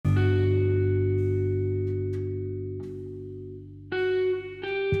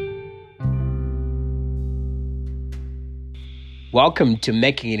Welcome to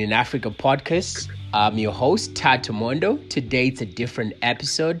Making It in Africa podcast. I'm your host, Tato Mondo. Today it's a different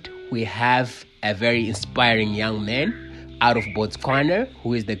episode. We have a very inspiring young man out of Botswana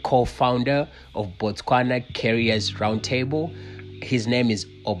who is the co-founder of Botswana Roundtable. His name is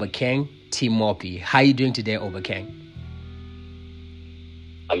Obakeng Timopi. How are you doing today, Obakeng?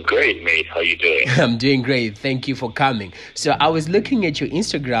 I'm great, mate. How you doing? I'm doing great. Thank you for coming. So I was looking at your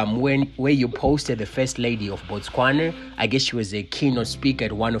Instagram where you posted the First Lady of Botswana. I guess she was a keynote speaker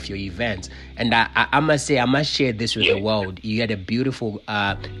at one of your events. And I must say, I must share this with the world. You had a beautiful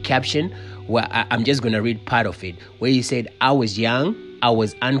caption where I'm just going to read part of it, where you said, "I was young, I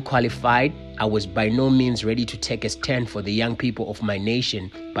was unqualified, I was by no means ready to take a stand for the young people of my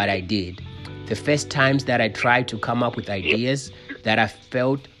nation, but I did. The first times that I tried to come up with ideas that I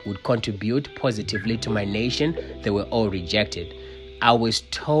felt would contribute positively to my nation, they were all rejected. I was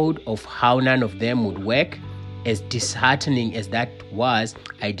told of how none of them would work. As disheartening as that was,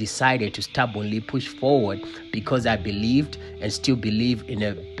 I decided to stubbornly push forward because I believed and still believe in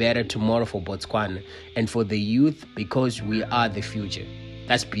a better tomorrow for Botswana and for the youth because we are the future."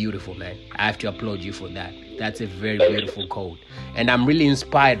 That's beautiful, man. I have to applaud you for that. That's a very beautiful quote. And I'm really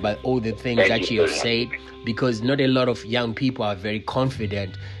inspired by all the things that you have said, because not a lot of young people are very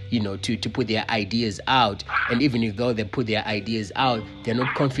confident, to put their ideas out. And even if though they put their ideas out, they're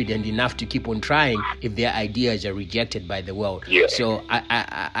not confident enough to keep on trying if their ideas are rejected by the world. Yeah. So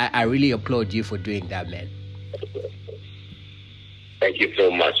I really applaud you for doing that, man. Thank you so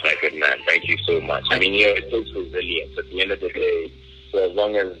much, my good man. Thank you so much. I mean, it takes resilience. At the end of the day, so as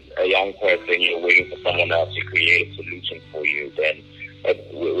long as a young person, you're waiting for someone else to create a solution for you, then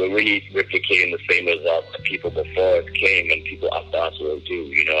we're really replicating the same results that people before us came and people after us will do,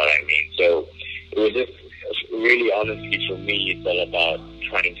 you know what I mean? So it was just really, honestly, for me, it's all about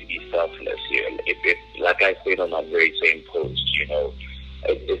trying to be selfless here. If like I said on that very same post,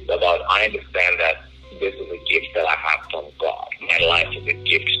 it's about, I understand that this is a gift that I have from God. My life is a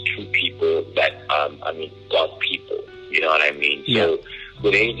gift to people that, God's people. You know what I mean? Yeah. So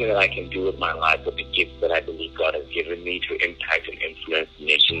with anything that I can do with my life, with the gifts that I believe God has given me to impact and influence the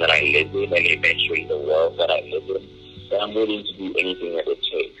nation that I live in and eventually the world that I live in, then I'm willing to do anything that it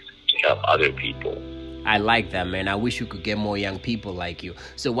takes to help other people. I like that, man. I wish we could get more young people like you.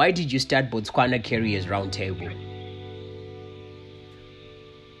 So why did you start Botswana Careers Roundtable?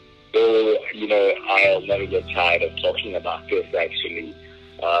 So, I'll never get tired of talking about this, actually.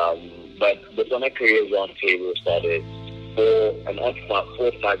 But Botswana Careers Roundtable started 4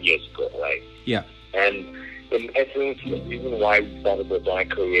 or 5 years ago, right? Yeah. And in essence, the reason why we started Botswana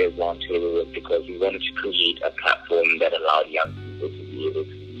Careers Roundtable was because we wanted to create a platform that allowed young people to be able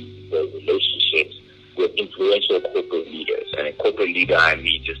to build relationships with influential corporate leaders. And a corporate leader, I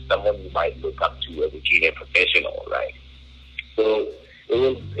mean just someone you might look up to as a junior professional, right? So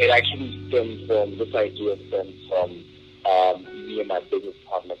it actually stemmed from, this idea stemmed from me and my business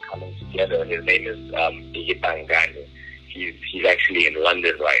partner coming together. His name is Obakeng. He's actually in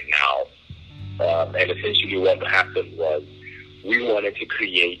London right now. And essentially what happened was we wanted to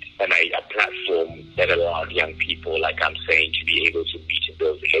create a platform that allowed young people, like I'm saying, to be able to meet and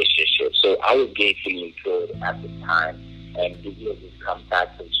build relationships. So I was gainfully employed at the time, and businesses come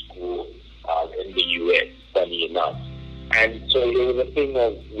back from school in the US, funny enough. And so it was a thing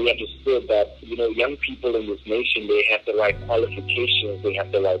of, we understood that, young people in this nation, they have the right qualifications, they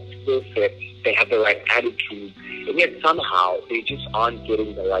have the right skill set, they have the right attitude, and yet somehow they just aren't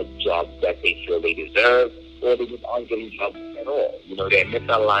getting the right jobs that they feel they deserve, or they just aren't getting jobs at all. They're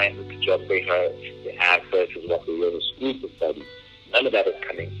misaligned with the jobs they have versus what they were in school to study. None of that is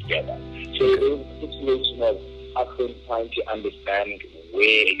coming together. So it was a situation of us then trying to understand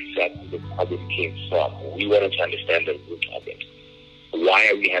where exactly the problem came from. We wanted to understand the root of it. Why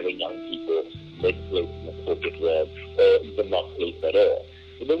are we having young people misplaced in the corporate world, or even not placed at all?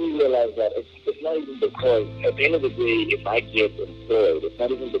 And then we realized that it's not even because, at the end of the day, if I get employed, it's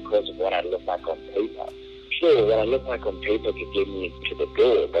not even because of what I look like on paper. Sure, what I look like on paper can get me into the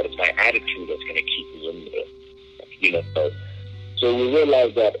door, but it's my attitude that's going to keep me in there. So we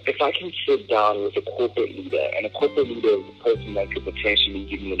realized that if I can sit down with a corporate leader, and a corporate leader is a person that could potentially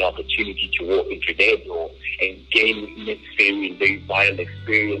give me an opportunity to walk into their door and gain necessary and very vital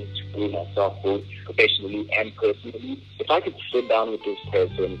experience to grow myself both professionally and personally, if I could sit down with this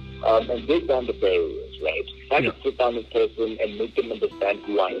person and break down the barriers, right? If I could sit down with this person and make them understand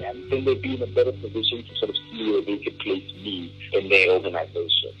who I am, then they'd be in a better position to sort of see where they could place me in their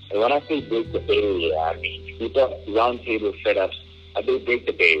organization. And when I say break the barrier, I mean, we thought roundtable setups, they break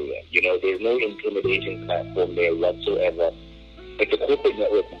the barrier. There's no intimidation platform there whatsoever. It's a corporate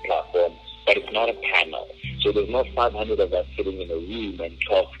networking platform, but it's not a panel. So there's not 500 of us sitting in a room and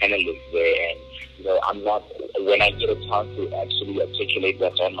 12 panelists there. And, I'm not, when I get a chance to actually articulate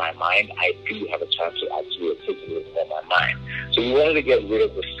what's on my mind, I do have a chance to actually articulate what's on my mind. So we wanted to get rid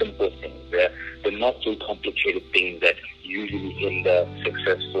of the simple things, the not so complicated things that usually hinder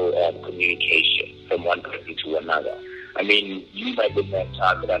successful communication from one person to another. I mean, you might be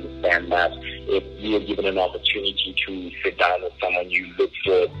mentor could understand that if you are given an opportunity to sit down with someone you've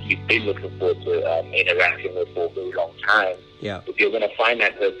been looking forward to interacting with for a very long time, if you're going to find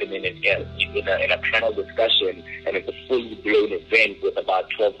that person in a panel discussion and it's a fully blown event with about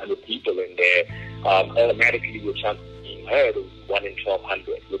 1,200 people in there, automatically your chance of being heard is 1 in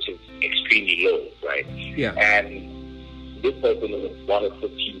 1,200, which is extremely low, right? Yeah. And this person is one of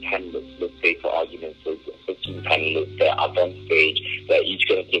 15 panelists, let's say for argument's sake, 15 panelists that are up on stage. They're each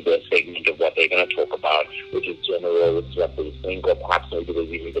going to give their segment of what they're going to talk about, which is general, which is what they think, or perhaps maybe they've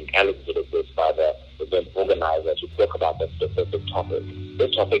even been allocated this by the event organizer to talk about that specific topic.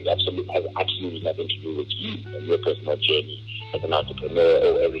 This topic has absolutely nothing to do with you and your personal journey as an entrepreneur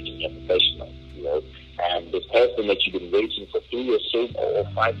or as a junior professional, And this person that you've been waiting for 3 or so or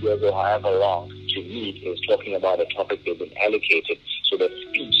 5 years or however long to meet is talking about a topic they've been allocated, so that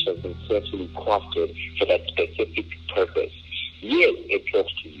speech has been carefully crafted for that specific purpose. Yes, it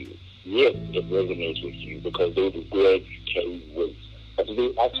talks to you. Yes, it resonates with you because those words carry weight. But do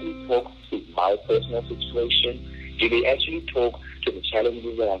they actually talk to my personal situation? Do they actually talk to the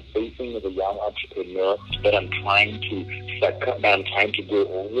challenges that I'm facing as a young entrepreneur that I'm trying to go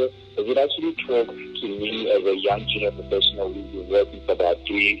over? Does it actually talk to me as a young junior professional who's been working for about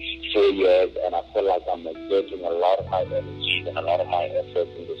 3-4 years, and I feel like I'm exerting a lot of my energy and a lot of my efforts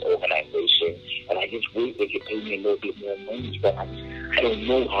in this organization, and I just wish they could pay me a little bit more money, but I don't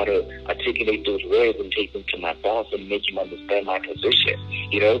know how to articulate those words and take them to my boss and make him understand my position.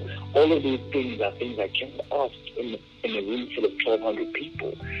 All of these things are things I can't ask in a room full of 1,200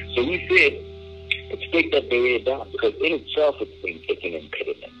 people. So we said, let's take that barrier down, because in itself it's an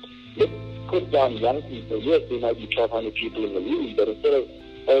impediment. Let's put down young people. Yes, there might be 1,200 people in the room, but instead of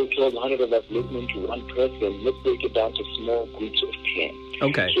all 1,200 of us listening to one person, let's break it down to small groups of 10.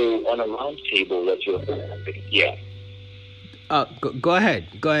 Okay. So on a round table, what you're yeah. Go ahead.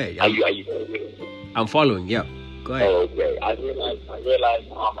 Are you I'm following. Yeah. Go ahead. Oh, okay. I realized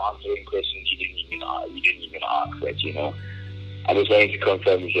I'm answering questions you didn't even ask, but I was trying to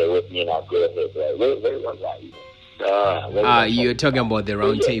confirm if you're with me, and I'll go ahead. Right? Where was I? You're talking about the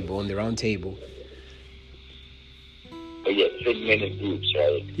round table, on the round table. Oh, yeah, segmented groups,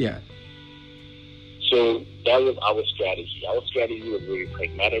 right? Yeah. So that was our strategy. Our strategy was very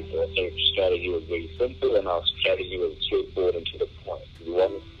pragmatic. Our strategy was very simple, and our strategy was straightforward and to the point. We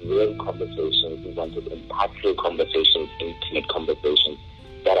wanted real conversations. We wanted impactful conversations, intimate conversations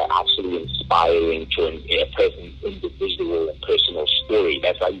that are actually inspiring to a person's individual and personal story.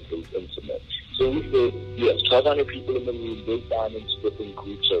 That's why you say intimate. So we said, yes, 1,200 people in the room, break down into different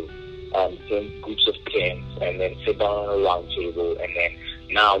groups of 10 groups of 10, and then sit down on a round table, and then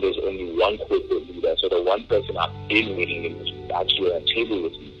now there's only one corporate leader. So the one person I've been meeting is actually on a table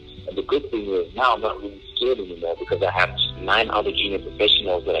with me. And the good thing is now I'm not really scared anymore, because I have 9 other junior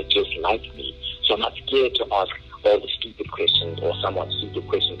professionals that are just like me. So I'm not scared to ask all the stupid questions or somewhat stupid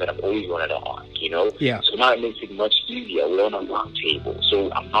questions that I've always wanted to ask, Yeah. So now it makes it much easier. We're on a round table.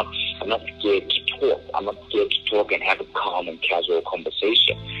 So I'm not scared to talk. I'm not scared to talk and have a calm and casual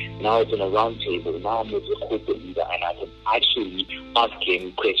conversation. Now it's in a round table. Now I'm with a corporate leader, and I can actually ask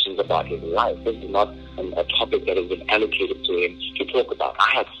him questions about his life. This is not a topic that has been allocated to him to talk about.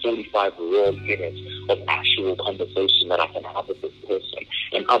 I have 45 raw minutes of actual conversation that I can have with this person.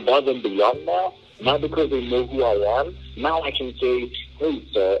 And above and beyond that, now because they know who I am, now I can say, hey,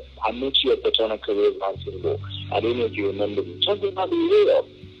 sir, I met you at Botswana Roundtable. I don't know if you remember me. Something about the real.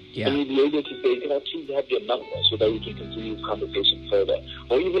 Yeah. And you'll be able to say, can I please have your number so that we can continue this conversation further?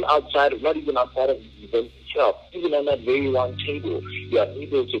 Or even outside of, not even outside of the event itself, even on that very round table, you are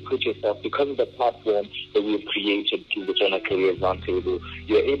able to put yourself, because of the platform that we have created through the Botswana Roundtable,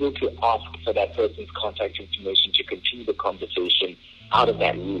 you're able to ask for that person's contact information to continue the conversation out of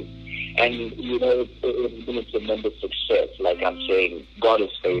that room. And, it's been a tremendous success. Like I'm saying, God is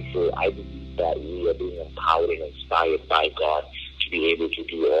faithful. I believe that we are being empowered and inspired by God to be able to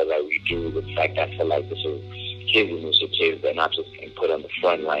do all that we do. In fact, I feel like this is His initiative. They're not just being put on the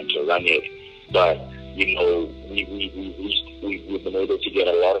front line to run it. But, we've been able to get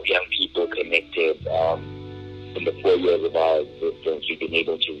a lot of young people connected. In the 4 years of our existence, we've been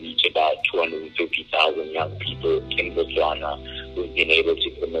able to reach about 250,000 young people in Botswana. We've been able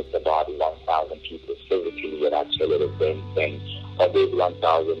to connect about 1,000 people physically at our events, and of those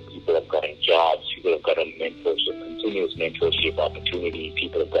 1,000 people have gotten jobs People have gotten mentorship, continuous mentorship opportunities.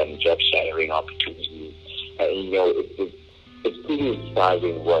 People have gotten job sharing opportunities. And, it's pretty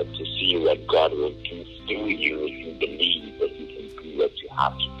inspiring work to see what God will do through you if you believe that you can do what you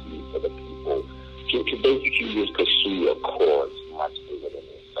have to do for the people. To basically just pursue your cause much bigger than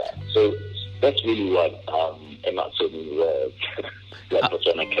yourself. So that's really what, in not so many words, what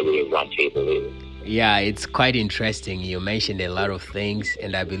Botswana Career Roundtable is. Yeah, it's quite interesting. You mentioned a lot of things,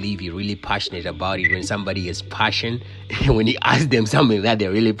 and I believe you're really passionate about it. When somebody is passionate, when you ask them something that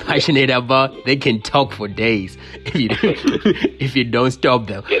they're really passionate about, they can talk for days if you don't stop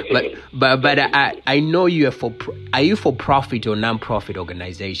them. But I know you are are you for profit or non-profit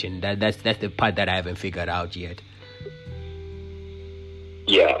organization? That's the part that I haven't figured out yet.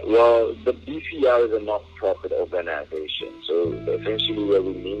 Yeah, well, the BCR is a not-profit organization. So essentially what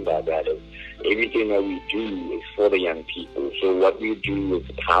we mean by that is everything that we do is for the young people. So what we do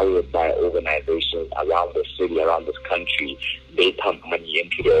is powered by organizations around the city, around this country. They pump money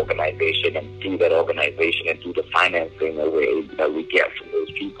into the organization, and through that organization and through the financing that we get from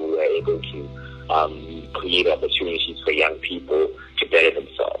those people, we're able to create opportunities for young people to better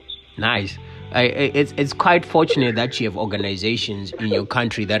themselves. Nice. It's quite fortunate that you have organizations in your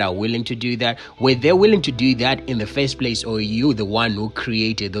country that are willing to do that. Were they willing to do that in the first place, or are you the one who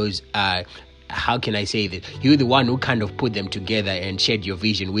created those? How can I say this? You're the one who kind of put them together and shared your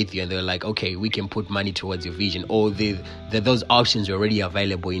vision with you, and they're like, okay, we can put money towards your vision. Or those options are already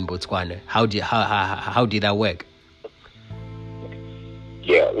available in Botswana. How did that work?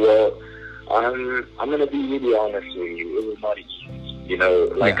 Yeah, well, I'm gonna be really honest with you. It was not easy. I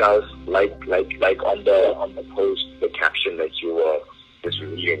was like on the post, the caption that you were just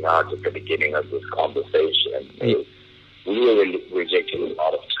reading out at the beginning of this conversation. We were rejected a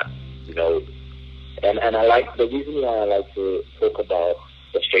lot of times, and I like the reason why I like to talk about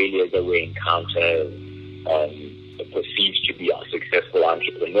the failures that we encounter perceived to be our successful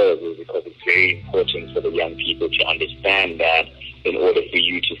entrepreneurs is because it's very important for the young people to understand that in order for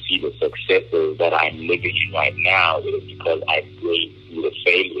you to see the successes that I'm living in right now, it is because I've gone through the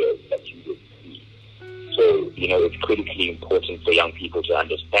failures that you will see. So, it's critically important for young people to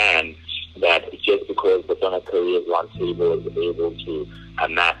understand that just because the Botswana Career Roundtable is able to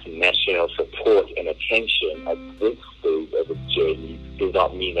amass national support and attention at this stage of its journey does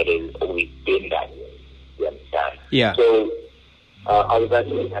not mean that it has always been that way. You understand? Yeah. So, I was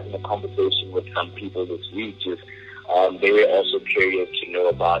actually having a conversation with some people this week. They were also curious to know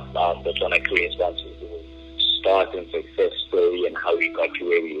about the Botswana Career Roundtable start and success story and how we got to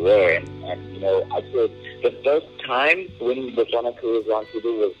where we were. And I said the first time when the Botswana Career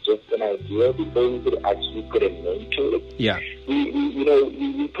Roundtable was just an idea before we could actually put a name to it. Yeah.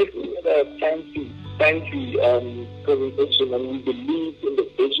 We put together a fancy presentation, and we believed in the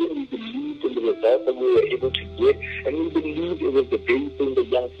vision, we believed in the results that we were able to get, and we believed it was the very thing that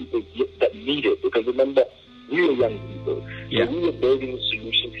young people that needed. Because remember, we were young people, so we were building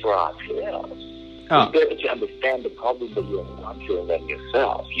solutions for ourselves. It's better to understand the problem that you're encountering than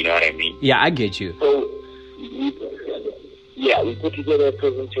yourself. You know what I mean? Yeah, I get you. So, we put together a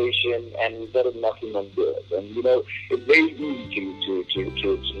presentation and we started knocking on doors. And it's very easy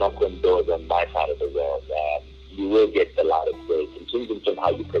to knock on doors on my side of the world. You will get the loudest voice, contingent on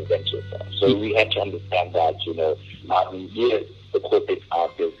how you present yourself. So we had to understand that, yes, the corporates are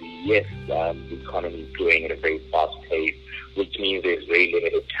busy. Yes, the economy is growing at a very fast pace, which means there's very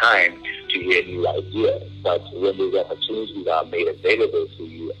limited time to hear new ideas. But when those opportunities are made available to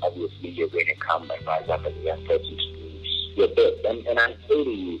you, obviously you're going to come and rise up as a young person to do your best. And I say to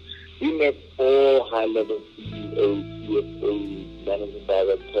you, we met all high-level CEOs, CFOs, managing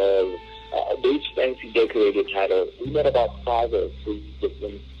directors, those fancy decorated titles. We met about 5 or 6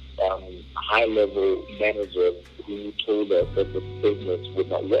 different high-level managers who told us that the business would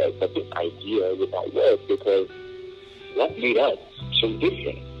not work, that this idea would not work because what made us so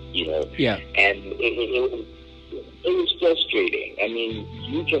different, Yeah. And it was frustrating. I mean,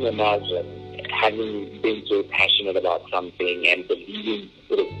 you can imagine having been so passionate about something and believing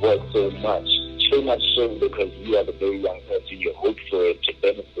it would work so much so because you are the very young person, you hope for it to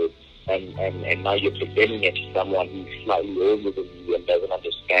benefit, and now you're presenting it to someone who's slightly older than you and doesn't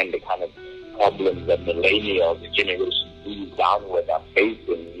understand the kind of problems that millennials, generation Z downward are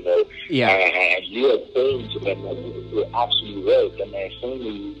facing, and you are saying to them that this will actually work, and they're saying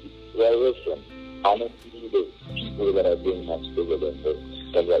to you, well, listen, honestly, there's people that are doing much bigger than this,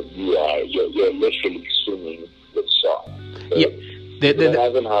 but that you're literally swimming with sharks. So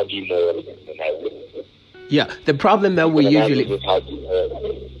imagine how demoralizing that is. Yeah, the problem that we usually...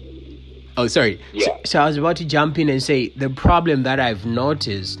 Oh, sorry. Yeah. So I was about to jump in and say the problem that I've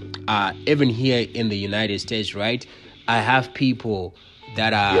noticed even here in the United States, right? I have people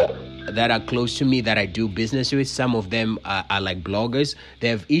that are close to me that I do business with. Some of them are like bloggers. They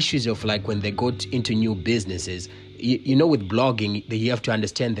have issues of like when they go into new businesses. You know, with blogging, you have to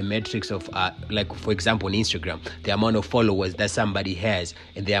understand the metrics of, like, for example, on Instagram, the amount of followers that somebody has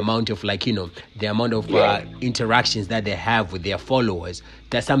and the amount of, like, the amount of interactions that they have with their followers.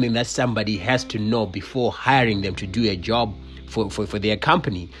 That's something that somebody has to know before hiring them to do a job for their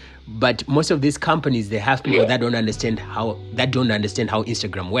company. But most of these companies, they have people that don't understand how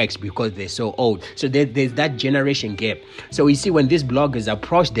Instagram works because they're so old. So there's that generation gap. So you see, when these bloggers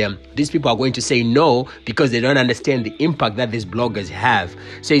approach them, these people are going to say no because they don't understand the impact that these bloggers have.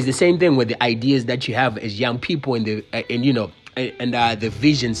 So it's the same thing with the ideas that you have as young people and the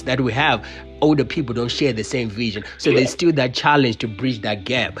visions that we have. Older people don't share the same vision. So there's still that challenge to bridge that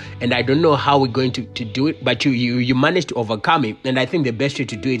gap. And I don't know how we're going to do it, but you manage to overcome it. And I think the best way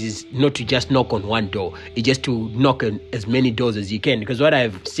to do it is not to just knock on one door. It's just to knock on as many doors as you can. Because what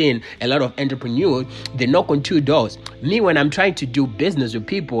I've seen, a lot of entrepreneurs, they knock on 2 doors. Me, when I'm trying to do business with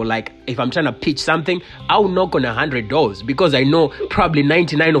people, like if I'm trying to pitch something, I'll knock on 100 doors because I know probably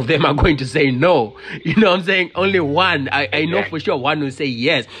 99 of them are going to say no. You know what I'm saying? Only one, I know for sure one will say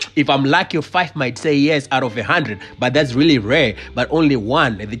yes. If I'm lucky, 5 might say yes out of 100, but that's really rare. But only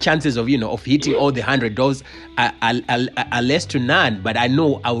one. The chances of of hitting all the 100 doors are less to none. But I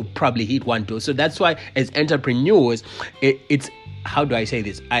know I will probably hit one door. So that's why, as entrepreneurs, it's how do I say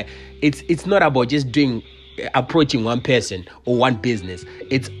this? It's not about just approaching one person or one business.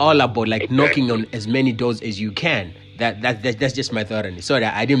 It's all about like knocking on as many doors as you can. That's just my thought on it. Sorry,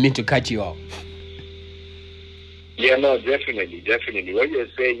 I didn't mean to cut you off. Yeah, no, definitely. What you're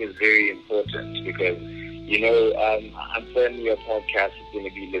saying is very important because, I'm certain your podcast is going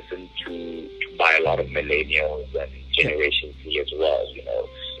to be listened to by a lot of millennials and Generation Z as well,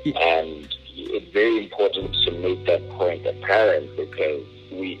 And it's very important to make that point apparent because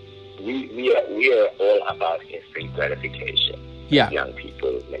we are all about instant gratification. Young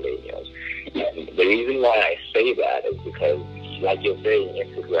people, millennials. And the reason why I say that is because, like you're saying,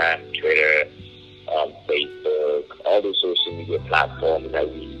 Instagram, Twitter, Facebook, all the social media platforms that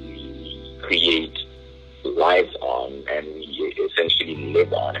we create lives on and we essentially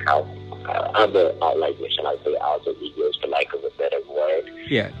live on, how other, outer videos, for lack of a better word.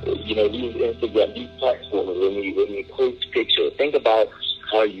 These Instagram, these platforms, when we post pictures, think about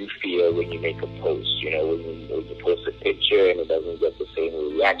how you feel when you make a post. When you post a picture and it doesn't get the same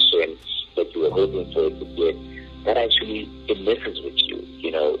reaction that you were hoping for it to get, that actually it messes with you,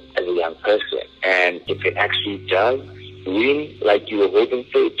 as a young person. And if it actually does win like you were hoping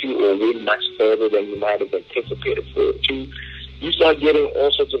for it to, or win much further than you might have anticipated for it to, you start getting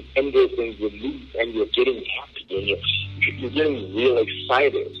all sorts of endorphins released, and you're getting happy, and you're getting real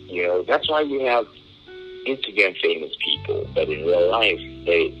excited. That's why we have Instagram famous people, but in real life,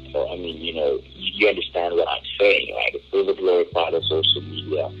 you understand what I'm saying, right? It's over glorified on social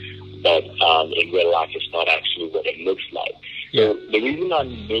media, but in real life, it's not actually what it looks like. So the reason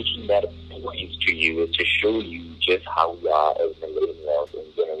I'm making that point to you is to show you just how we are as millennials in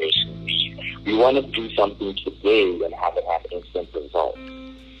Generation Z. We want to do something today and have it have instant results.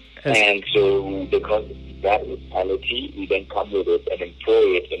 And so because of that mentality, we then come with it and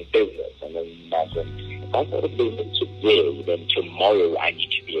employ it in business. And then imagine, if I start a business today, then tomorrow I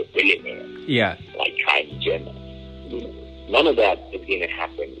need to be a billionaire. Like Kylie Jenner. None of that is going to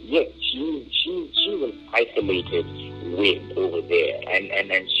happen. Yes, she was isolated win over there, and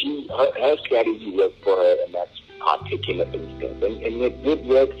her strategy worked for her in that particular instance, and it did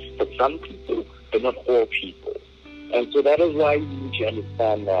work for some people, but not all people. And so that is why you need to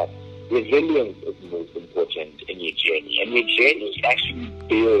understand that resilience is most important in your journey, and your journey actually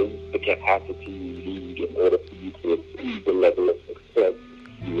builds the capacity you need in order for you to achieve the level of success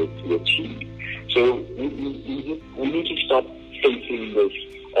you want to achieve. So we need to stop facing this.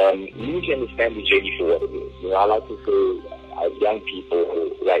 We need to understand the journey for what it is. I like to say, as young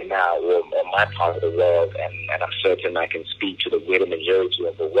people right now, or my part of the world, and I'm certain I can speak to the greater majority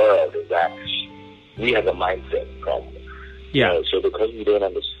of the world, is that we have a mindset problem. So because we don't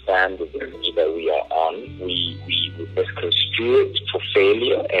understand the journey that we are on, we misconstrue it for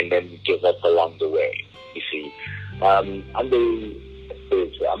failure, and then we give up along the way. You see, I'm very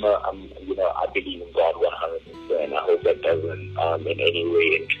spiritual. I believe in God 100%. I hope that doesn't in any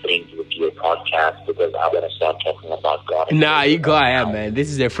way infringe with your podcast, because I'm going to start talking about God. Nah, you go ahead, man. This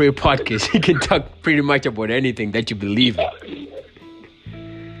is a free podcast. You can talk pretty much about anything that you believe in.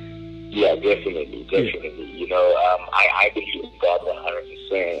 Yeah, definitely. I believe in God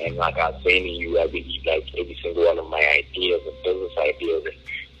 100%, and like I was saying to you, I believe like every single one of my ideas and business ideas and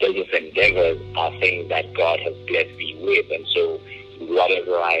business endeavors are things that God has blessed me with. And so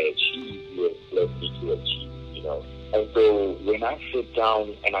whatever I achieve, He has blessed me to achieve, And so when I sit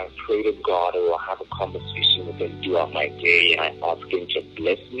down and I pray to God, or I have a conversation with Him throughout my day, and I ask Him to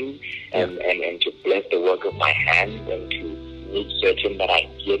bless me and to bless the work of my hands, and to make certain that I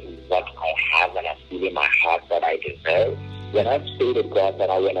get what I have and I feel in my heart that I deserve. When I say to God that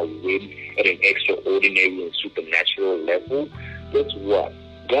I want to win at an extraordinary and supernatural level, guess what?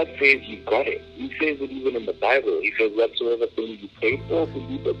 God says you got it. He says it even in the Bible. He says, whatsoever things you pray for,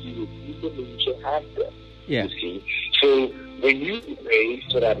 believe that you receive them and you shall have them. Yeah. You see? So when you pray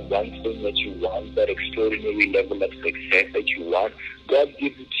for that one thing that you want, that extraordinary level of success that you want, God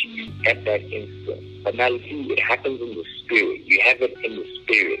gives it to you at that instant. But now you see, it happens in the spirit. You have it in the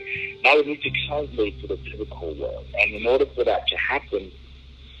spirit. Now it needs to translate to the physical world. And in order for that to happen,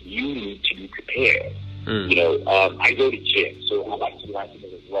 you need to be prepared. I go to gym, so I like to liken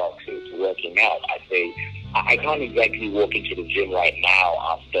it as well to working out. I say, I can't exactly walk into the gym right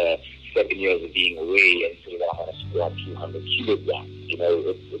now after 7 years of being away and say that I'm going to squat 200 kilograms.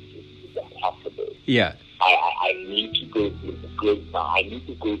 It's impossible. Yeah. I need to go through the growth now. I need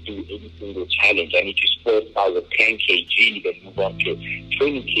to go through every single challenge. I need to first start with 10 kg, then move on to 20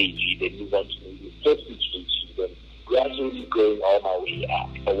 kg, then move on to maybe 30 kg, then gradually going all my way up.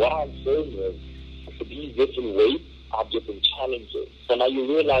 But what I'm saying is, for these different weights are different challenges. So now you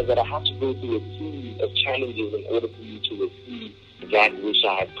realize that I have to go through a series of challenges in order for me to receive that which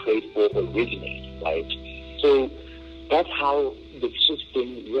I had prayed for originally, right? So that's how the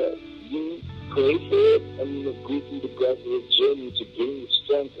system works. You pray for it, and you go through the gradual journey to gain the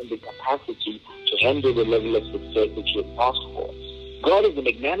strength and the capacity to handle the level of success that you have asked for. God is a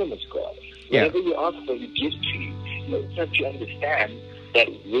magnanimous God. Whatever you ask for, He gives to you. You have to understand that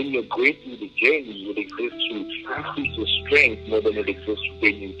when you're going through the journey, it exists to increase your strength more than it exists to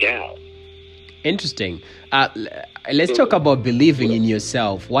bring you down. Interesting. Let's talk about believing in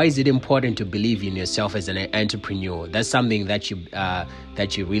yourself. Why is it important to believe in yourself as an entrepreneur? That's something that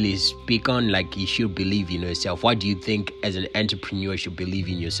you really speak on, like you should believe in yourself. Why do you think as an entrepreneur should believe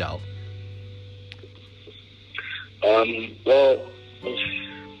in yourself? Well,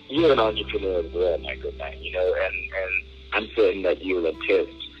 you're an entrepreneur as well, my good man, and I'm certain that you'll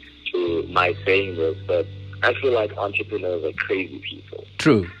attest to my saying this, but I feel like entrepreneurs are crazy people.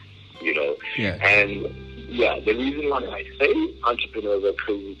 True. Yeah. And the reason why I say entrepreneurs are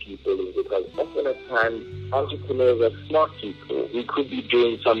crazy people is because often at times entrepreneurs are smart people who could be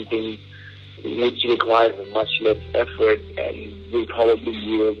doing something which requires much less effort and will probably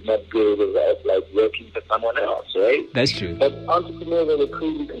yield much good results, like working for someone else, right? That's true. But entrepreneurs are the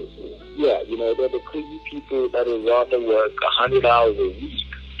crazy people. Yeah, they're the crazy people that would rather work 100 hours a week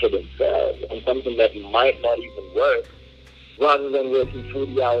for themselves on something that might not even work, rather than working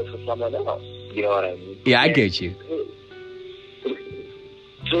 40 hours for someone else. You know what I mean? Yeah, I get you.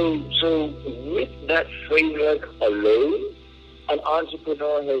 So with that framework alone, an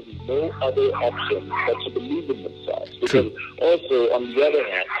entrepreneur has no other option but to believe in themselves. Because also, on the other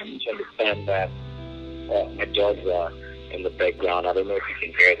hand, you need to understand that my dogs are in the background. I don't know if you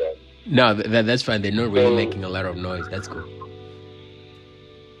can hear them. No, that's fine. They're not really making a lot of noise. That's cool.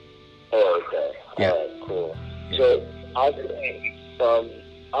 Oh, okay. Yeah. All right, cool. Yeah. So I think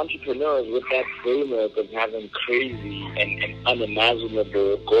entrepreneurs with that framework of having crazy and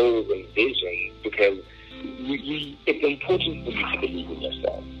unimaginable goals and visions, because it's important for you to believe in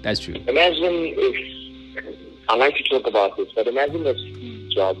yourself. That's true. Imagine if, I like to talk about this, but imagine if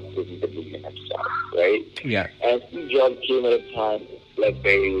Steve Jobs didn't believe in himself, right? Yeah. And Steve Jobs came at a time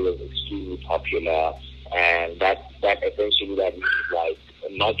BlackBerry was extremely popular, and that essentially that means like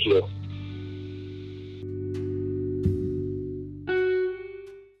Nokia.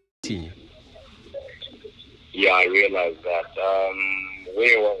 Yeah, I realized that.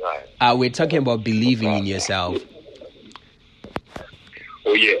 Where was I? We're talking about believing in yourself.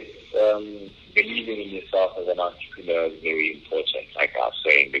 Oh, yes. Believing in yourself as an entrepreneur is very important, like I was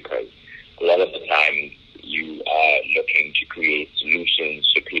saying, because a lot of the time you are looking to create solutions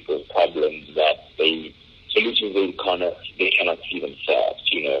to people's problems they cannot see themselves,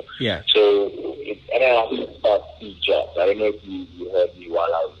 Yeah. So, and I think about Steve Jobs. I don't know if you heard me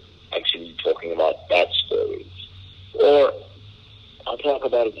while I was actually talking about that story. Or I'll talk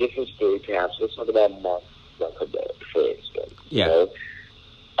about a different story, perhaps. Let's talk about Mark Zuckerberg, for instance. Yeah.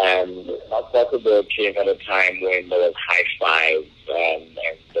 And Mark Zuckerberg came at a time when there was high five, and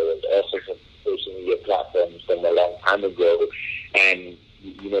there was all sorts of social media platforms from a long time ago. And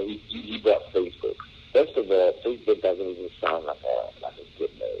he bought Facebook. First of all, Facebook doesn't even sound like a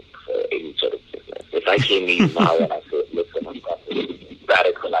good name for any sort of business. If I came in now and I said, listen, I'm going to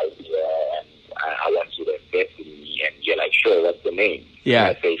radicalize name. Yeah.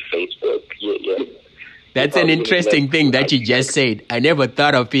 I say Facebook. Yeah. That's an interesting thing that you just said. I never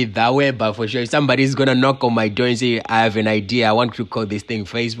thought of it that way, but for sure, if somebody's going to knock on my door and say, I have an idea, I want to call this thing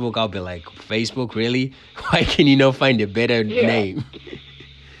Facebook, I'll be like, Facebook, really? Why can you not find a better name?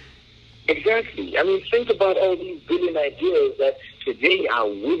 Exactly. I mean, think about all these brilliant ideas that today are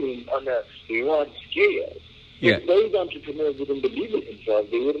winning on a large scale. Yeah. If those entrepreneurs didn't believe in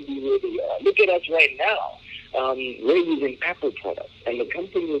themselves, they wouldn't be where they are. Look at us right now. We're using Apple products, and the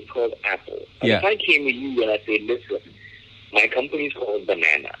company is called Apple. And if I came to you and I said, listen, my company is called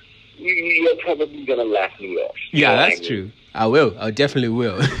Banana, you're probably going to laugh me off. Yeah, that's true. I will. I definitely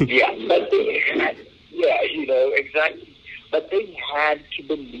will. But they had, exactly. But they had to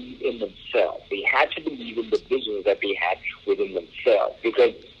believe in themselves. They had to believe in the visions that they had within themselves,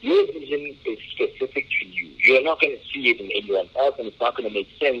 because your vision is specific to you. You're not going to see it in anyone else, and it's not going to make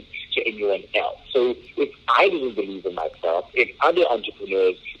sense to anyone else. So if I didn't believe in myself, if other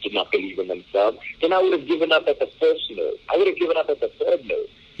entrepreneurs did not believe in themselves, then I would have given up at the first node. I would have given up at the third node.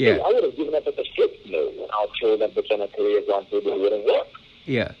 Yeah. I would have given up at the fifth node when I was told that Botswana Roundtable wouldn't work.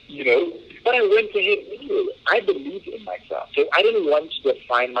 Yeah. But I went ahead anyway. I believed in myself. So I didn't want to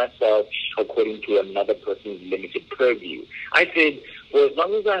define myself according to another person's limited purview. I said, well, as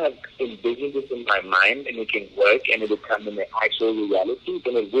long as I have envisioned this in my mind and it can work and it will come in the actual reality,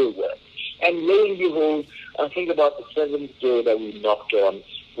 then it will work. And lo and behold, I think about the seventh door that we knocked on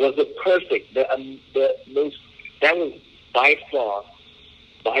was the perfect, that was by far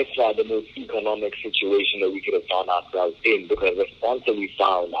the most economic situation that we could have found ourselves in, because the sponsor we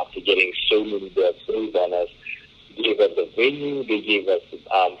found, after getting so many bills on us, gave us a venue, they gave us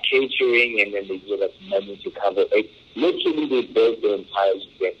catering, and then they gave us money to cover it. Literally, they built the entire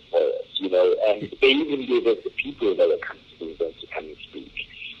event for us, and they even gave us the people that were coming to the event to come and speak.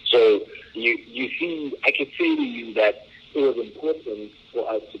 So you see, I can say to you that it was important for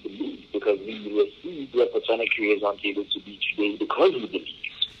us to believe, because we received what Botswana Roundtable to be today because we believed.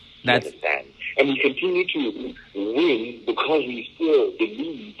 Understand? And we continue to win because we still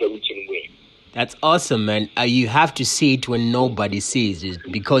believe that we can win. That's awesome, man. You have to see it when nobody sees it,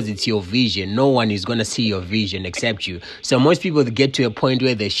 because it's your vision. No one is going to see your vision except you. So most people get to a point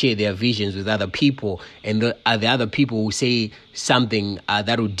where they share their visions with other people, and the other people will say something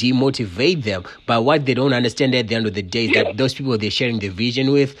that will demotivate them. But what they don't understand at the end of the day is that those people they're sharing the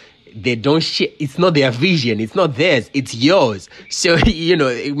vision with, they don't share. It's not their vision. It's not theirs. It's yours. So,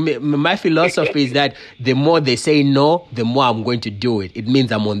 my philosophy is that the more they say no, the more I'm going to do it. It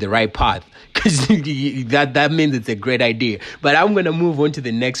means I'm on the right path, because that means it's a great idea. But I'm going to move on to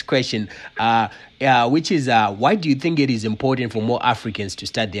the next question, which is, why do you think it is important for more Africans to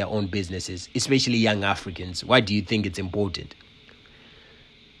start their own businesses, especially young Africans? Why do you think it's important?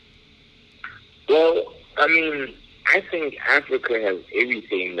 Well, I think Africa has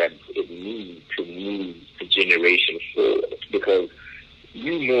everything that it needs to move the generation forward, because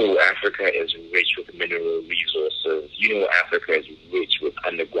Africa is rich with mineral resources. Africa is rich with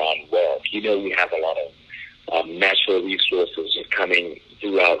underground wealth. We have a lot of natural resources just coming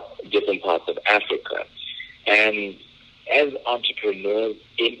throughout different parts of Africa. And as entrepreneurs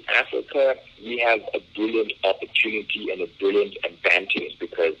in Africa, we have a brilliant opportunity and a brilliant advantage,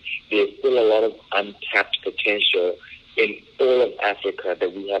 because there's still a lot of untapped potential in all of Africa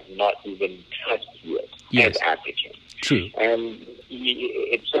that we have not even touched yet as Africans. True. And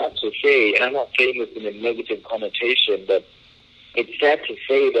it's sad to say, and I'm not saying this in a negative connotation, but it's sad to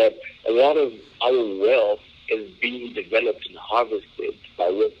say that a lot of our wealth is being developed and harvested by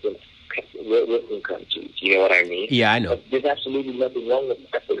Western countries. You know what I mean? Yeah, I know. But there's absolutely nothing wrong with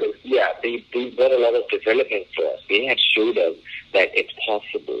that, because they brought a lot of development for us. They had showed us that it's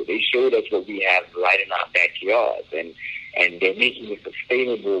possible. They showed us what we have right in our backyards, and they're making a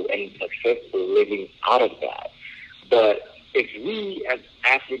sustainable and successful living out of that. But if we as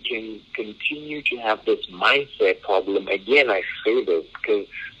Africans continue to have this mindset problem, again I say this, because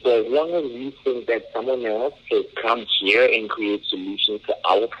for as long as we think that someone else should come here and create solutions to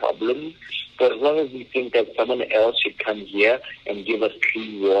our problems, for as long as we think that someone else should come here and give us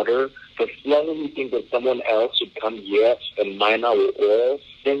clean water, for as long as we think that someone else should come here and mine our oil,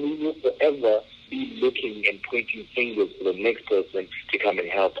 then we will forever be looking and pointing fingers to the next person to come and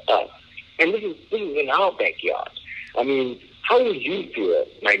help us. And this is in our backyard. How would you feel,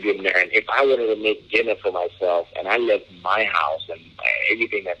 my good man, if I wanted to make dinner for myself and I left my house and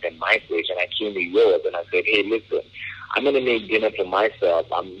everything that's in my fridge and I came to yours and I said, hey, listen, I'm going to make dinner for myself.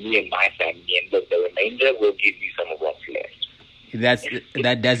 Me and my family, and look, the remainder will give you some of what's left.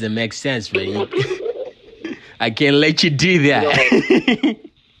 That doesn't make sense, man. I can't let you do that.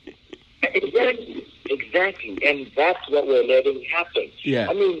 Exactly. Exactly, and that's what we're letting happen. Yeah.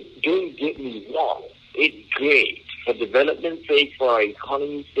 I mean, don't get me wrong. It's great. For development's sake, for our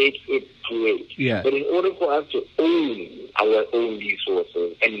economy's sake, it's great. Yeah. But in order for us to own our own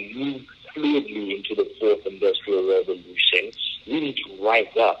resources and move fluidly into the fourth industrial revolution, we need to rise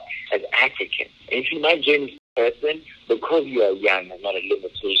up as Africans. And if you're not Chinese person, because you are young, it's not a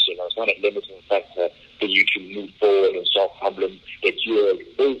limitation, or it's not a limiting factor for you to move forward and solve problems that you are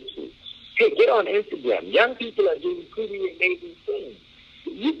exposed to. Hey, get on Instagram. Young people are doing pretty amazing things.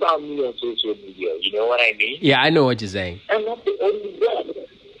 You found me on social media, you know what I mean? Yeah, I know what you're saying. I'm not the only one.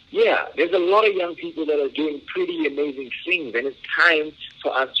 Yeah, there's a lot of young people that are doing pretty amazing things, and it's time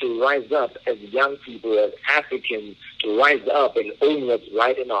for us to rise up as young people, as Africans, to rise up and own what's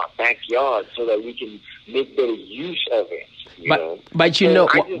right in our backyard so that we can make better use of it. But you know,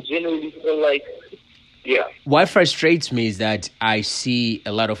 I just generally feel like, yeah. What frustrates me is that I see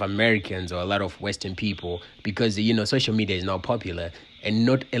a lot of Americans or a lot of Western people, because, you know, social media is not popular, and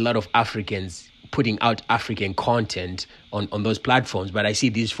not a lot of Africans putting out African content on those platforms. But I see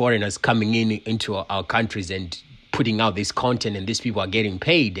these foreigners coming into our countries and putting out this content, and these people are getting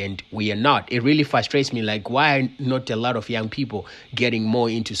paid and we are not. It really frustrates me. Like, why are not a lot of young people getting more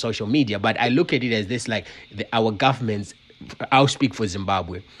into social media? But I look at it as this, like our governments, I'll speak for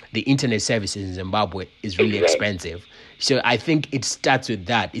Zimbabwe. The internet services in Zimbabwe is really expensive. So I think it starts with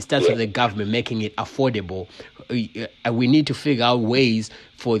that. It starts with the government making it affordable. We need to figure out ways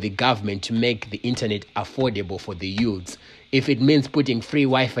for the government to make the internet affordable for the youths. If it means putting free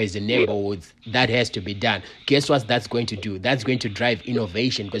Wi-Fi in neighborhoods, that has to be done. Guess what that's going to do? That's going to drive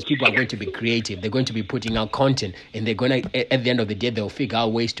innovation, because people are going to be creative. They're going to be putting out content, and they're going to, at the end of the day, they'll figure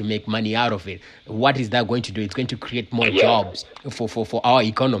out ways to make money out of it. What is that going to do? It's going to create more jobs for our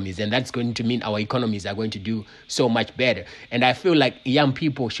economies, and that's going to mean our economies are going to do so much better. And I feel like young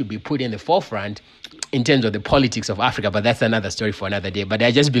people should be put in the forefront in terms of the politics of Africa, but that's another story for another day. But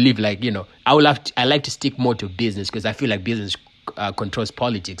I just believe, like, you know, I like to stick more to business, because I feel like business controls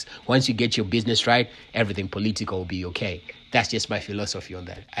politics. Once you get your business right, everything political will be okay. That's just my philosophy on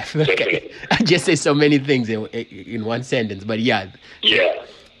that. I feel like I just say so many things in one sentence, but yeah.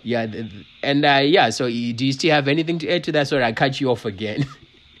 And so do you still have anything to add to that? Sorry, I cut you off again.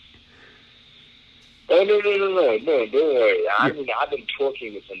 Oh, no, don't worry. I mean, I've been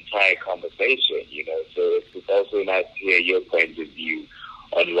talking this entire conversation, you know, so it's also nice to hear your point of view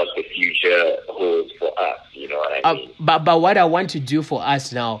on what the future holds for us, you know what I mean? But what I want to do for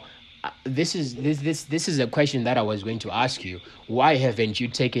us now, this is a question that I was going to ask you. Why haven't you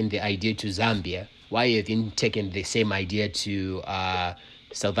taken the idea to Zambia? Why haven't you taken the same idea to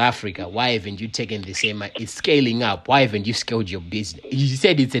South Africa? Why haven't you taken the same? It's scaling up. Why haven't you scaled your business? You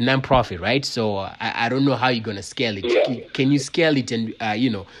said it's a non-profit, right? So I don't know how you're gonna scale it. Yeah. Can you scale it and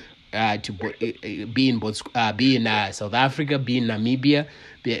to be in South Africa, be in Namibia,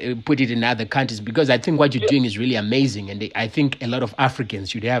 put it in other countries? Because I think what you're doing is really amazing, and I think a lot of Africans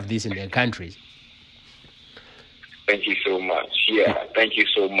should have this in their countries. Thank you so much. Yeah, thank you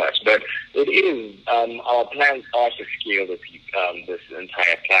so much. But it is, our plans are to scale this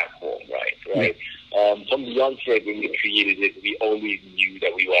entire platform, right? Yeah. From the onset, when we created it, we always knew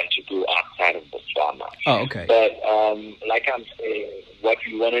that we wanted to go outside of Botswana. Oh, okay. But like I'm saying, what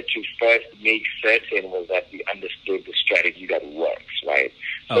we wanted to first make certain was that we understood the strategy that works, right?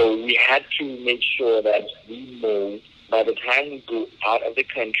 Oh. So we had to make sure that we know by the time we go out of the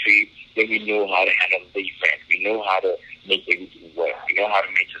country, then we know how to handle the event. We know how to make everything work. We know how to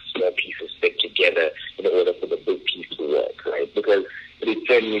make the small pieces fit together in order for the big piece to work, right? Because it would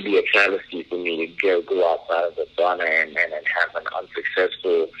certainly be a travesty for me to go outside of Botswana and have an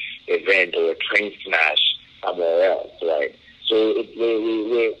unsuccessful event or a train smash somewhere else, right? So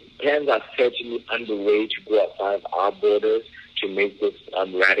plans are certainly underway to go outside of our borders to make this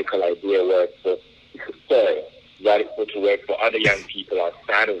radical idea work for other young people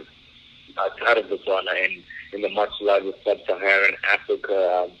outside of Botswana and in the much larger sub-Saharan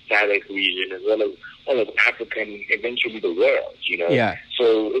Africa, SADC region, as well as all of Africa and eventually the world, you know? Yeah.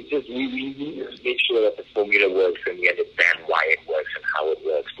 So it's just, we need to make sure that the formula works and we understand why it works and how it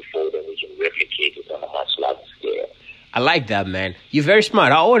works before then we can replicate it on a much larger scale. I like that, man. You're very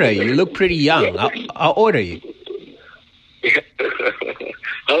smart. How old are you? You look pretty young. How old are you?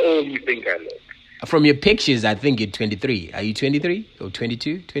 How old do you think I look? From your pictures, I think you're 23. Are you 23 or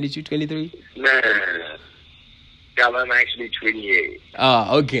 22? 22, 23? Nah. I'm actually 28.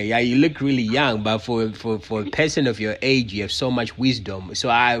 Oh, okay. Yeah, you look really young, but for a person of your age, you have so much wisdom. So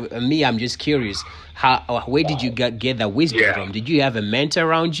I'm just curious, where did you get that wisdom from? Did you have a mentor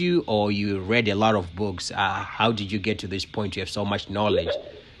around you, or you read a lot of books? How did you get to this point? You have so much knowledge.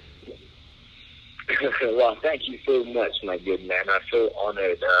 Well, thank you so much, my good man. I'm so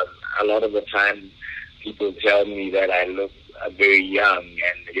honored. A lot of the time, people tell me that I look very young,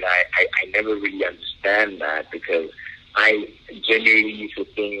 and I never really understand that, because I genuinely used to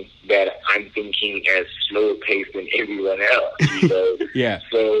think that I'm thinking as slow paced than everyone else. Yeah.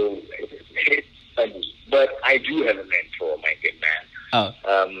 So it's funny, but I do have a mentor, my good man. Oh.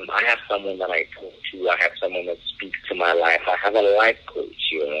 I have someone that I talk to. I have someone that speaks to my life. I have a life coach,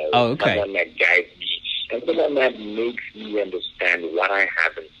 Oh, okay. Someone that guides me, and someone that makes me understand what I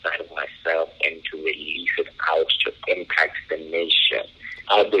have inside of myself and to release it out to impact the nation,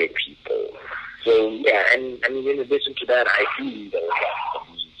 other people. So, yeah, and I mean, in addition to that, I do read a lot.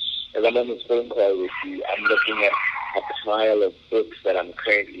 As I'm on this phone call with you, I'm looking at a pile of books that I'm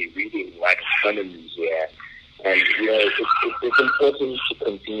currently reading right in front of me here. And, it's important to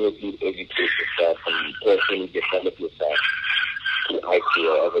continuously educate yourself and personally develop yourself, I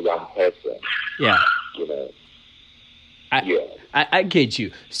feel, as a young person. Yeah. Yeah. I get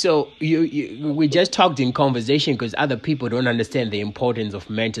you. So we just talked in conversation because other people don't understand the importance of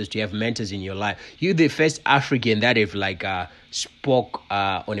mentors, to have mentors in your life. You're the first African that have spoke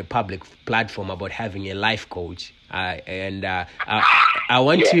on a public platform about having a life coach. I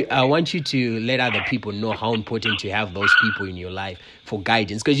want you to let other people know how important to have those people in your life for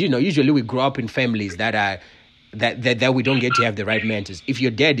guidance. Because usually we grow up in families that we don't get to have the right mentors. If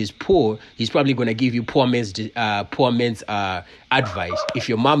your dad is poor, he's probably going to give you poor man's advice. If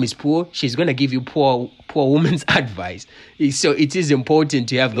your mom is poor, she's going to give you poor woman's advice. So it is important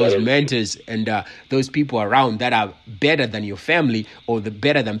to have those mentors and those people around that are better than your family or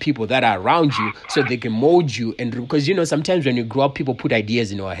better than people that are around you, so they can mold you. And because sometimes when you grow up, people put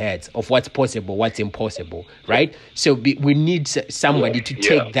ideas in our heads of what's possible, what's impossible, right? So we need somebody to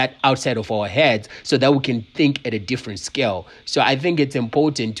take that outside of our heads so that we can think at a different scale. So I think it's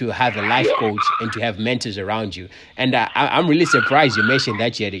important to have a life coach and to have mentors around you. And I'm really surprised you mentioned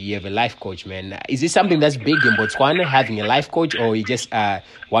that you have a life coach, man. Is this something that's big in Botswana, having a life coach, or you just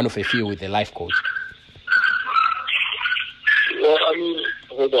one of a few with a life coach? Well, I mean,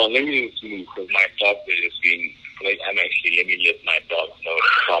 hold on, let me just move, because my dog is just being, let me let my dog know to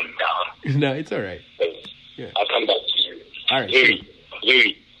calm down. No, it's all right. Yeah. I'll come back to you. All right.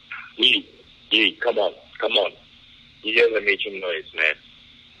 Louis, come on. You guys are making noise, man.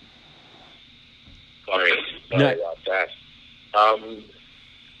 Sorry about that.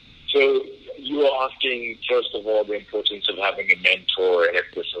 So you were asking, first of all, the importance of having a mentor, and if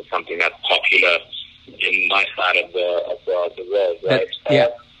this is something that's popular in my side of the world, right?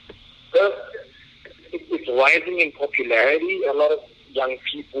 It's rising in popularity. A lot of young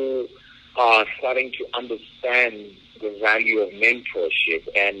people are starting to understand the value of mentorship,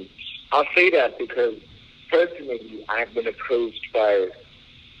 and I'll say that because personally, I've been approached by,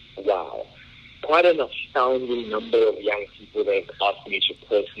 quite an astounding number of young people that have asked me to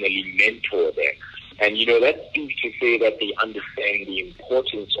personally mentor them. And, that speaks to say that they understand the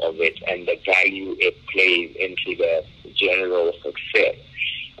importance of it and the value it plays into the general success.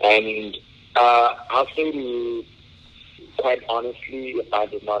 And I'll say to you, quite honestly, if I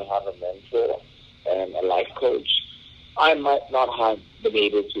did not have a mentor and a life coach, I might not have been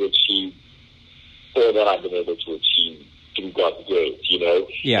able to achieve all that I've been able to achieve through God's grace,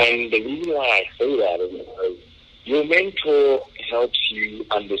 Yeah. And the reason why I say that is because your mentor helps you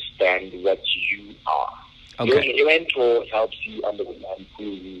understand what you are. Okay. Your mentor helps you understand who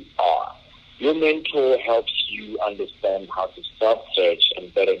you are. Your mentor helps you understand how to self-search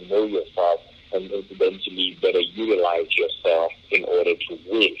and better know yourself, and eventually better utilize yourself in order to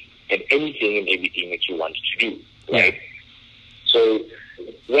win in anything and everything that you want to do, right? Yeah. So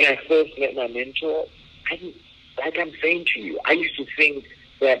when I first met my mentor, like I'm saying to you, I used to think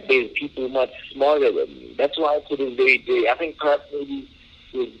that there's people much smarter than me. That's why to this very day, I think perhaps maybe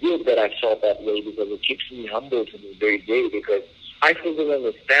it was good that I felt that way, because it keeps me humble to this very day, because I still don't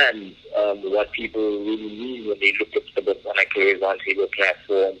understand what people really mean when they look at the Botswana Roundtable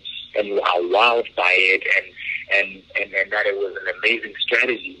platform and are wowed by it and that it was an amazing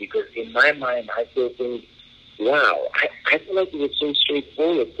strategy. Because in my mind, I still think, wow, I feel like it was so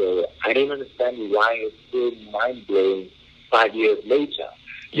straightforward, though. I don't understand why it's still mind-blowing 5 years later,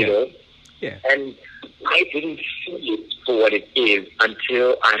 you know? Yeah. And I didn't see it for what it is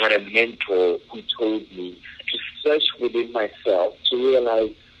until I had a mentor who told me to search within myself to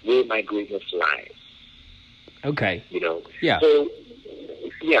realize where my greatness lies. Okay. Yeah. So,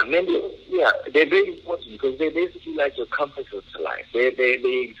 mentors, they're very important because they're basically like your compasses to life. They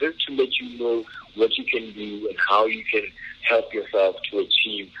exist to let you know what you can do and how you can help yourself to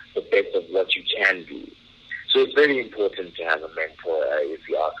achieve the best of what you can do. So it's very important to have a mentor, if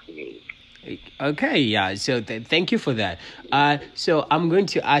you ask me. Okay, yeah. So thank you for that. So I'm going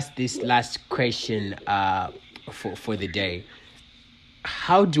to ask this last question for the day.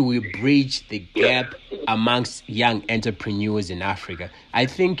 How do we bridge the gap amongst young entrepreneurs in Africa? I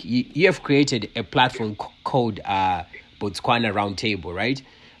think you have created a platform called Botswana Roundtable, right?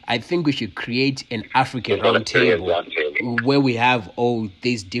 I think we should create an African roundtable where we have all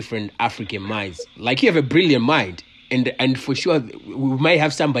these different African minds. Like, you have a brilliant mind. And for sure, we might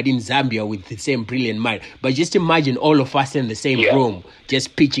have somebody in Zambia with the same brilliant mind. But just imagine all of us in the same room,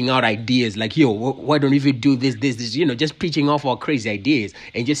 just pitching out ideas like, yo, why don't we do this, just pitching off our crazy ideas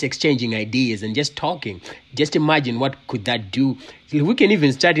and just exchanging ideas and just talking. Just imagine what could that do. We can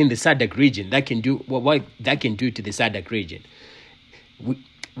even start in the SADC region. That can do what that can do to the SADC region.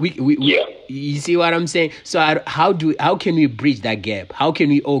 You see what I'm saying? So how can we bridge that gap? How can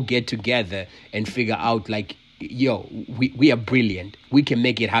we all get together and figure out, like, yo, we are brilliant. We can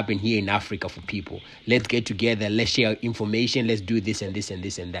make it happen here in Africa for people. Let's get together. Let's share information. Let's do this and this and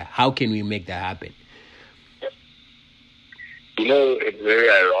this and that. How can we make that happen? It's very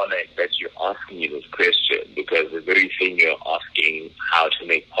ironic that you're asking me this question, because the very thing you're asking how to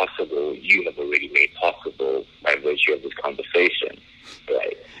make possible, you have already made possible by virtue of this conversation,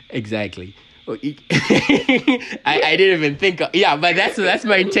 right? Exactly. I didn't even think of, but that's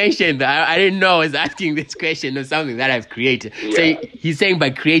my intention. I didn't know I was asking this question or something that I've created. So he's saying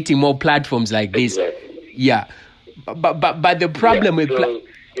by creating more platforms like this. Exactly. Yeah. But the problem with go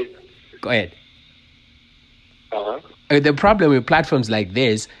ahead. The problem with platforms like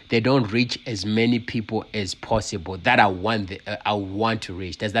this, they don't reach as many people as possible that I want to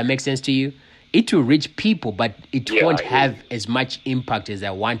reach. Does that make sense to you? It will reach people, but it won't have as much impact as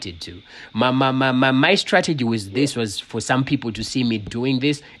I wanted to. My strategy was for some people to see me doing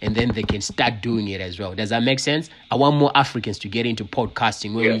this, and then they can start doing it as well. Does that make sense? I want more Africans to get into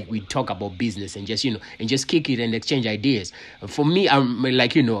podcasting where we talk about business and just kick it and exchange ideas. For me, I'm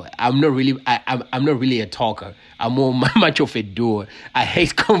like, I'm not really a talker. I'm more much of a doer. I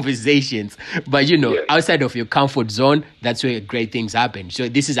hate conversations, but outside of your comfort zone, that's where great things happen. So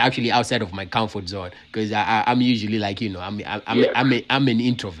this is actually outside of my comfort zone, because I'm usually like, I'm an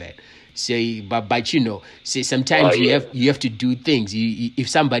introvert. So, but say sometimes you have to do things.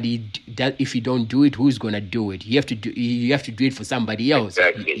 If you don't do it, who's gonna do it? You have to do it for somebody else.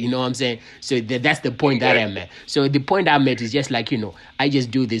 Exactly. You know what I'm saying? So that's the point that I'm at. So the point I'm at is just like, I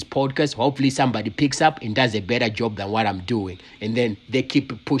just do this podcast. Hopefully somebody picks up and does a better job than what I'm doing, and then they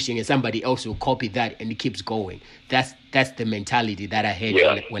keep pushing, and somebody else will copy that, and it keeps going. That's the mentality that I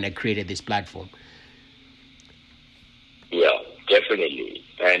had when I created this platform. Yeah, definitely.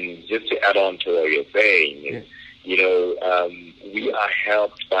 And just to add on to what you're saying, we are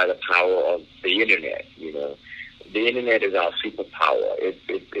helped by the power of the internet. The internet is our superpower. It's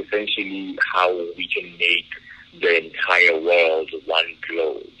essentially how we can make the entire world one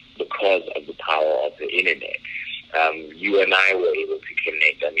globe because of the power of the internet. You and I were able to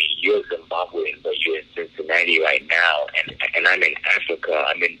connect. I mean, you're Zimbabwean, but you're in Cincinnati right now, and I'm in Africa.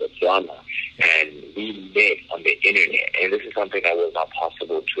 I'm in Botswana, and we met on the internet. And this is something that was not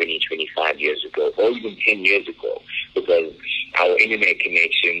possible 20, 25 years ago, or even 10 years ago, because our internet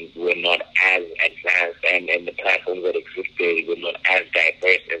connections were not as advanced, and the platforms that existed were not as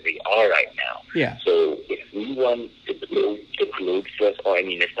diverse as they are right now. Yeah. So if we want the globe first,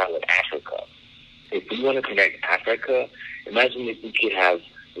 let's start with Africa. If we want to connect Africa, imagine if we could have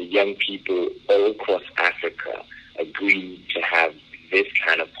the young people all across Africa agree to have this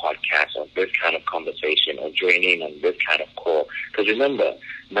kind of podcast or this kind of conversation or join in on this kind of call. Because remember,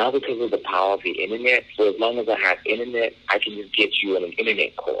 now because of the power of the internet, so as long as I have internet, I can just get you on an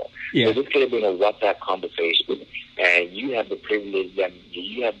internet call. Yeah. So this could have been a WhatsApp conversation, and you have the privilege and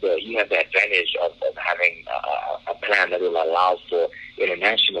you have the advantage of having a plan that will allow for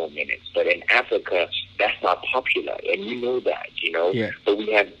international minutes. But in Africa, that's not popular, and you know that, Yeah. But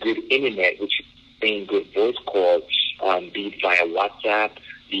we have good internet, which is saying good voice calls, be it via WhatsApp,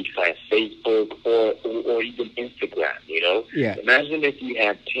 be it via Facebook, or even Instagram, Yeah. Imagine if you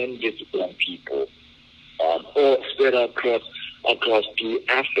had 10 different people all spread across to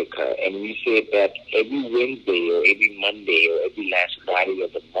Africa, and we said that every Wednesday or every Monday or every last Friday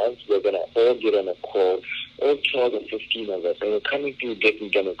of the month, we're going to all get on a call, all 12 or 15 of us, and we're coming through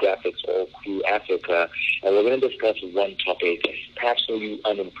different demographics all through Africa, and we're going to discuss one topic, perhaps maybe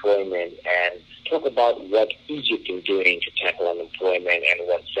unemployment, and talk about what Egypt is doing to tackle unemployment, and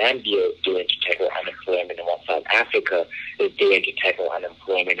what Zambia is doing to tackle unemployment, and what South Africa is doing to tackle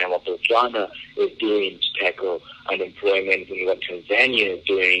unemployment, and what Botswana is doing to tackle unemployment, and what Tanzania is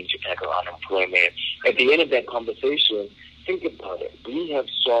doing to tackle unemployment. At the end of that conversation, think about it. We have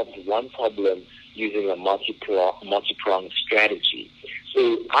solved one problem using a multi-pronged strategy.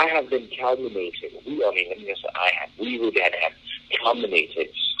 So I have been culminating. We would have culminated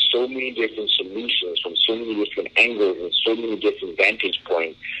so many different solutions from so many different angles and so many different vantage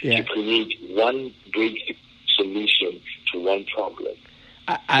points to create one basic solution to one problem.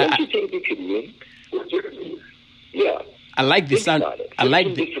 Don't you think we could win? Yeah. I like the sound. I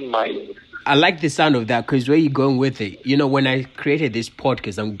like the sound of that, because where you're going with it. You know, when I created this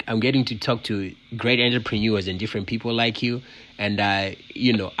podcast, I'm getting to talk to great entrepreneurs and different people like you. And, I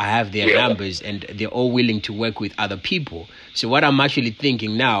have their numbers, and they're all willing to work with other people. So what I'm actually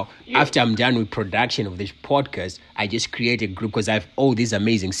thinking now, after I'm done with production of this podcast, I just create a group, because I have all these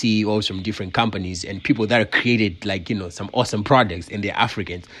amazing CEOs from different companies and people that have created, some awesome products, and they're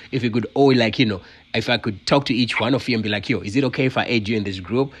Africans. If we could all, if I could talk to each one of you and be like, yo, is it okay if I add you in this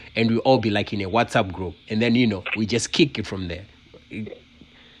group? And we all be in a WhatsApp group. And then, we just kick it from there.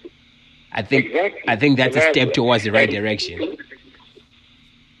 I think that's a step towards the right direction.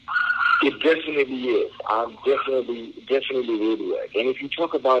 It definitely is. Definitely will work. And if you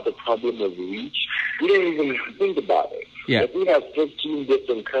talk about the problem of reach, we don't even think about it. Yeah. If we have 15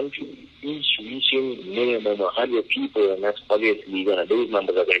 different countries, each reaching minimum 100 people, and that's obviously those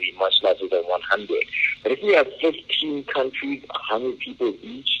numbers are going to be much larger than 100. But if we have 15 countries, 100 people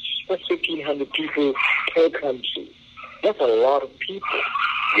each, that's 1,500 people per country. That's a lot of people.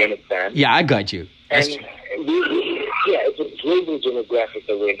 You understand? Yeah, I got you. It's a global demographic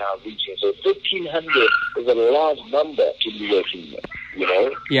that we're now reaching. So 1,500 is a large number to be working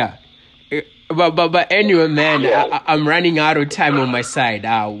with, Yeah. But anyway, man, I'm running out of time on my side.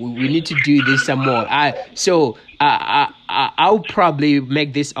 We need to do this some more. I'll probably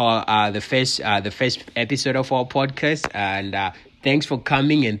make this the first episode of our podcast. And thanks for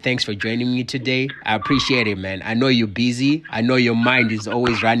coming, and thanks for joining me today. I appreciate it, man. I know you're busy. I know your mind is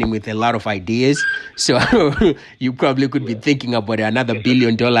always running with a lot of ideas. So you probably could be thinking about another $1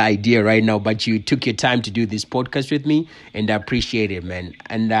 billion idea right now, but you took your time to do this podcast with me, and I appreciate it, man.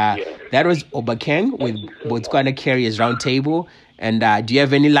 And that was Obakeng with Botswana Roundtable. And do you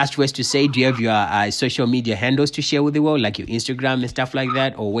have any last words to say? Do you have your social media handles to share with the world, like your Instagram and stuff like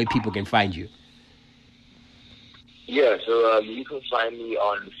that, or where people can find you? Yeah, so you can find me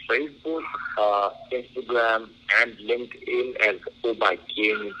on Facebook, Instagram, and LinkedIn as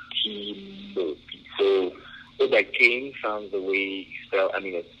Obakeng T Mopi. So Obakeng sounds the way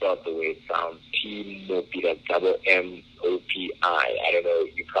it's spelled the way it sounds. T Mopi, that's MOPI. I don't know,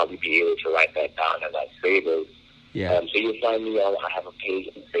 you'll probably be able to write that down as I say those. Yeah. So you'll find me I have a page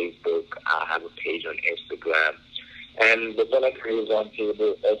on Facebook, I have a page on Instagram. And the Botswana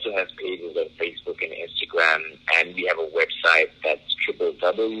Roundtable also has pages on Facebook and Instagram, and we have a website that's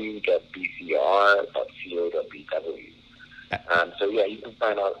www.bcr.co.bw. So you can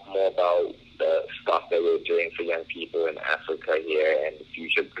find out more about the stuff that we're doing for young people in Africa here, and the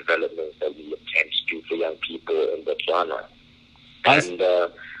future developments that we intend to do for young people in Botswana. And the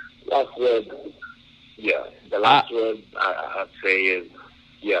last word I'd say is,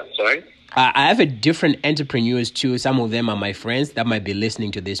 sorry? I have a different entrepreneurs too. Some of them are my friends that might be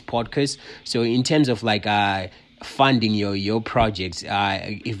listening to this podcast. So in terms of funding your projects,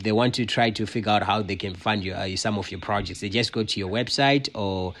 if they want to try to figure out how they can fund some of your projects, they just go to your website,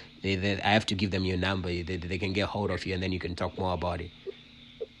 or I have to give them your number. They can get hold of you, and then you can talk more about it.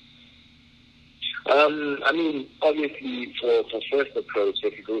 Obviously, for first approach,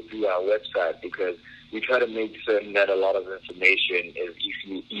 they could go through our website, because we try to make certain that a lot of information is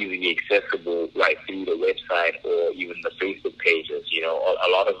easily accessible right through the website or even the Facebook pages. A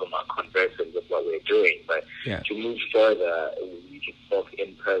lot of them are conversant with what we're doing, but to move further, we can talk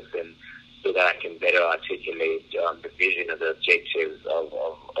in person so that I can better articulate the vision and the objectives of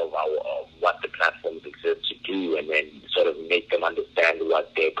what the platforms exist to do, and then sort of make them understand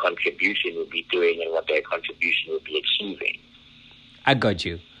what their contribution will be doing and what their contribution will be achieving. I got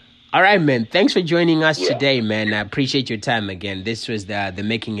you. All right, man. Thanks for joining us today, man. I appreciate your time again. This was the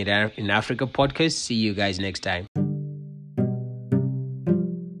Making It in Africa podcast. See you guys next time.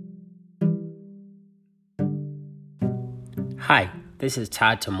 Hi, this is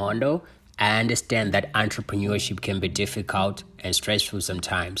Todd Tamondo. I understand that entrepreneurship can be difficult and stressful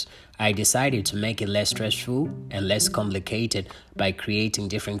sometimes. I decided to make it less stressful and less complicated by creating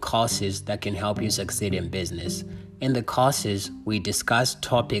different courses that can help you succeed in business. In the courses, we discuss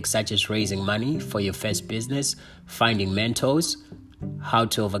topics such as raising money for your first business, finding mentors, how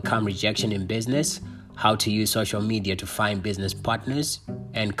to overcome rejection in business, how to use social media to find business partners,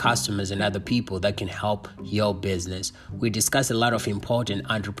 and customers and other people that can help your business. We discuss a lot of important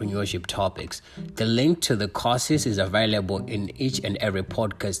entrepreneurship topics. The link to the courses is available in each and every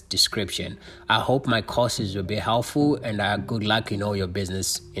podcast description. I hope my courses will be helpful, and good luck in all your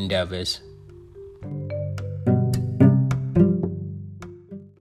business endeavors.